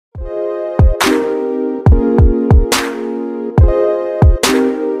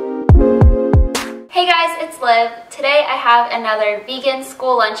it's Liv. Today I have another vegan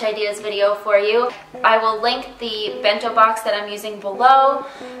school lunch ideas video for you. I will link the bento box that I'm using below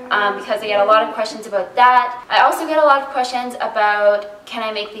because I get a lot of questions about that. I also get a lot of questions about, can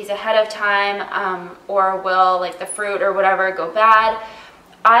I make these ahead of time or will like the fruit or whatever go bad?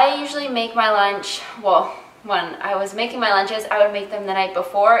 I usually make my lunch, well, when I was making my lunches, I would make them the night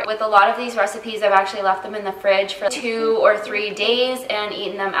before. With a lot of these recipes, I've actually left them in the fridge for 2 or 3 days and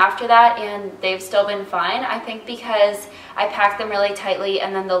eaten them after that, and they've still been fine. I think because I pack them really tightly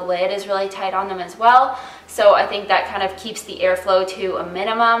and then the lid is really tight on them as well. So I think that kind of keeps the airflow to a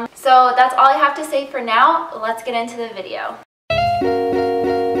minimum. So that's all I have to say for now. Let's get into the video.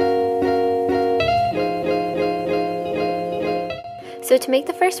 So to make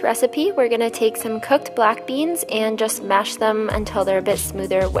the first recipe, we're going to take some cooked black beans and just mash them until they're a bit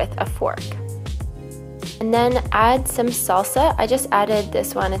smoother with a fork. And then add some salsa. I just added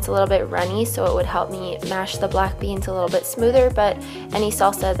this one, it's a little bit runny, so it would help me mash the black beans a little bit smoother, but any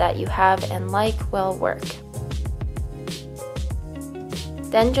salsa that you have and like will work.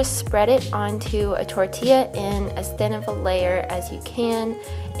 Then just spread it onto a tortilla in as thin of a layer as you can,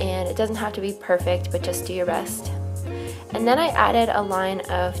 and it doesn't have to be perfect, but just do your best. And then I added a line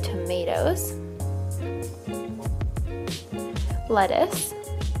of tomatoes, lettuce,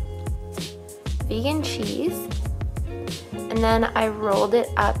 vegan cheese, and then I rolled it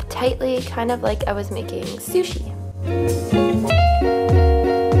up tightly, kind of like I was making sushi.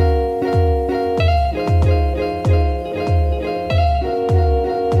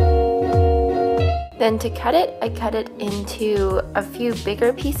 Then to cut it, I cut it into a few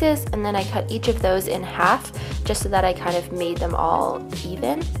bigger pieces, and then I cut each of those in half just so that I kind of made them all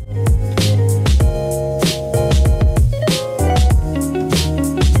even.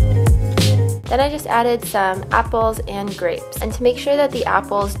 Then I just added some apples and grapes. And to make sure that the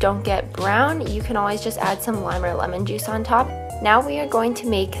apples don't get brown, you can always just add some lime or lemon juice on top. Now we are going to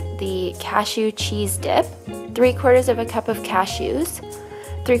make the cashew cheese dip. 3/4 of a cup of cashews,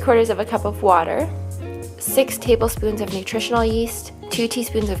 3/4 of a cup of water, 6 tablespoons of nutritional yeast, 2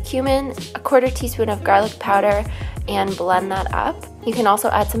 teaspoons of cumin, 1/4 teaspoon of garlic powder, and blend that up. You can also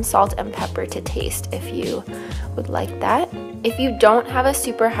add some salt and pepper to taste if you would like that. If you don't have a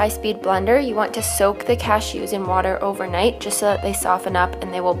super high-speed blender, you want to soak the cashews in water overnight just so that they soften up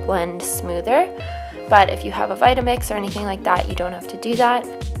and they will blend smoother. But if you have a Vitamix or anything like that, you don't have to do that.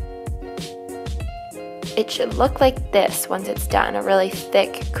 It should look like this once it's done, a really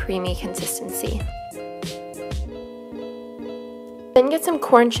thick, creamy consistency. Then get some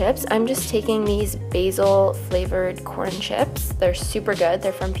corn chips. I'm just taking these basil flavored corn chips. They're super good.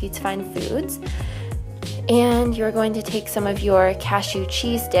 They're from Pete's Fine Foods. And you're going to take some of your cashew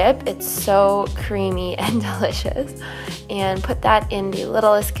cheese dip. It's so creamy and delicious. And put that in the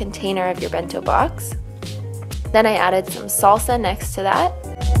littlest container of your bento box. Then I added some salsa next to that.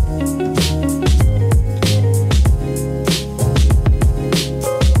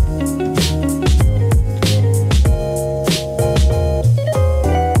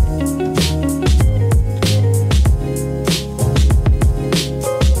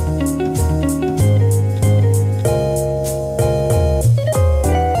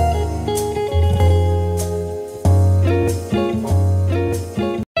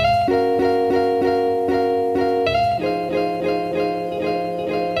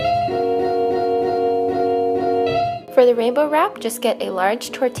 For the rainbow wrap, just get a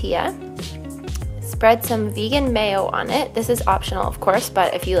large tortilla, spread some vegan mayo on it. This is optional, of course,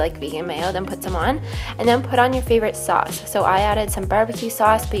 but if you like vegan mayo, then put some on. And then put on your favorite sauce. So I added some barbecue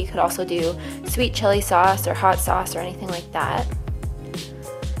sauce, but you could also do sweet chili sauce or hot sauce or anything like that.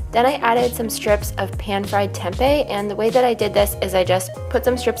 Then I added some strips of pan-fried tempeh, and the way that I did this is I just put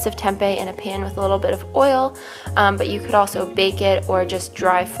some strips of tempeh in a pan with a little bit of oil, but you could also bake it or just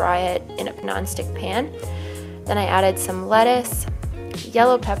dry fry it in a non-stick pan. Then I added some lettuce,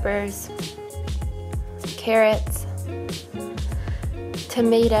 yellow peppers, carrots,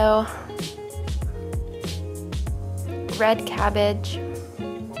 tomato, red cabbage,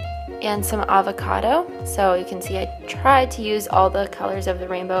 and some avocado. So you can see I tried to use all the colors of the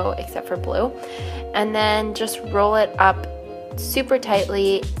rainbow except for blue. And then just roll it up super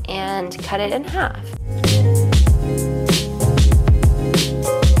tightly and cut it in half.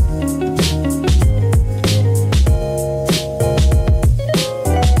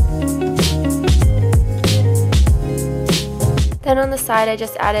 Then on the side, I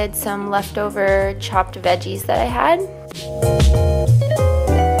just added some leftover chopped veggies that I had.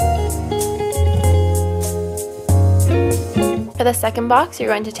 For the second box, you're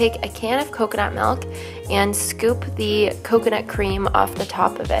going to take a can of coconut milk and scoop the coconut cream off the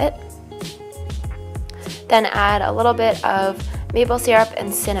top of it. Then add a little bit of maple syrup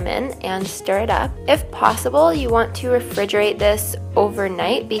and cinnamon and stir it up. If possible, you want to refrigerate this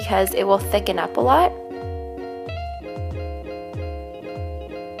overnight because it will thicken up a lot.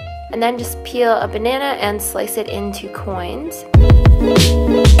 And then just peel a banana and slice it into coins.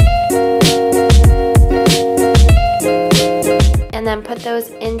 And then put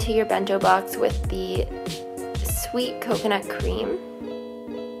those into your bento box with the sweet coconut cream.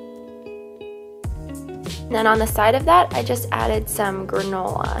 And then on the side of that, I just added some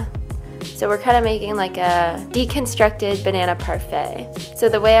granola. So we're kind of making like a deconstructed banana parfait. So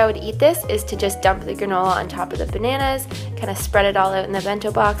the way I would eat this is to just dump the granola on top of the bananas, kind of spread it all out in the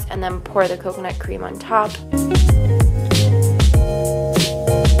bento box, and then pour the coconut cream on top.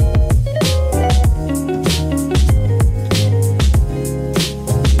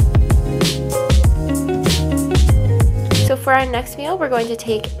 So for our next meal, we're going to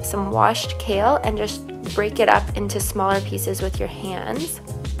take some washed kale and just break it up into smaller pieces with your hands.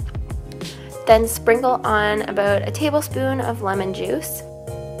 Then sprinkle on about a tablespoon of lemon juice,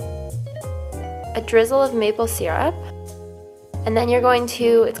 a drizzle of maple syrup, and then you're going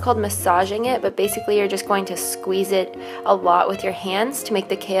to, it's called massaging it, but basically you're just going to squeeze it a lot with your hands to make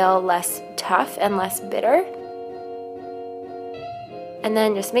the kale less tough and less bitter. And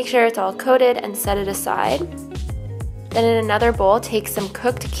then just make sure it's all coated and set it aside. Then in another bowl, take some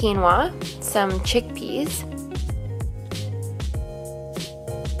cooked quinoa, some chickpeas,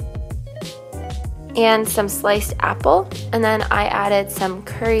 and some sliced apple, and then I added some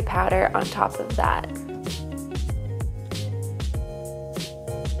curry powder on top of that.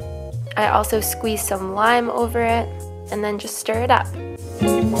 I also squeezed some lime over it, and then just stir it up.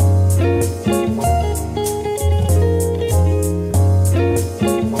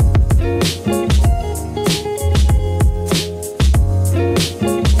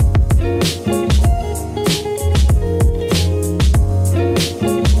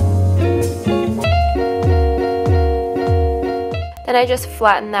 Then I just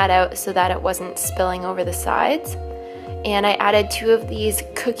flattened that out so that it wasn't spilling over the sides. And I added 2 of these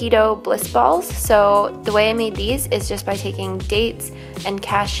cookie dough bliss balls. So the way I made these is just by taking dates and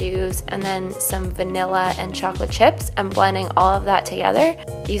cashews and then some vanilla and chocolate chips and blending all of that together.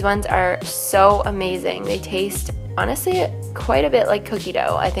 These ones are so amazing. They taste, honestly, quite a bit like cookie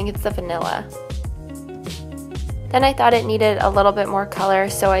dough. I think it's the vanilla. Then I thought it needed a little bit more color,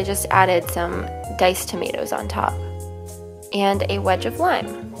 so I just added some diced tomatoes on top and a wedge of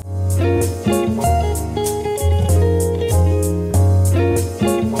lime.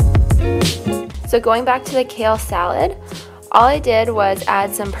 So going back to the kale salad, all I did was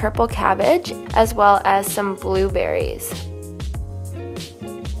add some purple cabbage as well as some blueberries.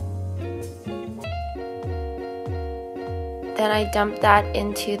 Then I dumped that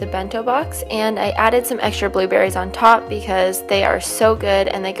into the bento box, and I added some extra blueberries on top because they are so good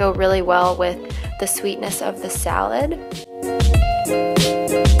and they go really well with the sweetness of the salad.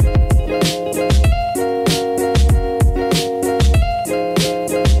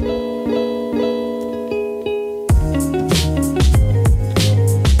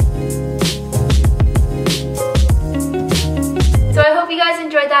 So I hope you guys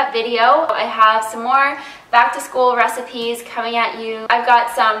enjoyed that video. I have some more back to school recipes coming at you. I've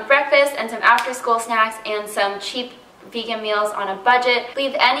got some breakfast and some after school snacks and some cheap vegan meals on a budget.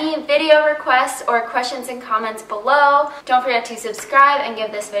 Leave any video requests or questions and comments below. Don't forget to subscribe and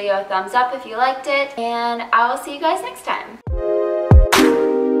give this video a thumbs up if you liked it, and I will see you guys next time.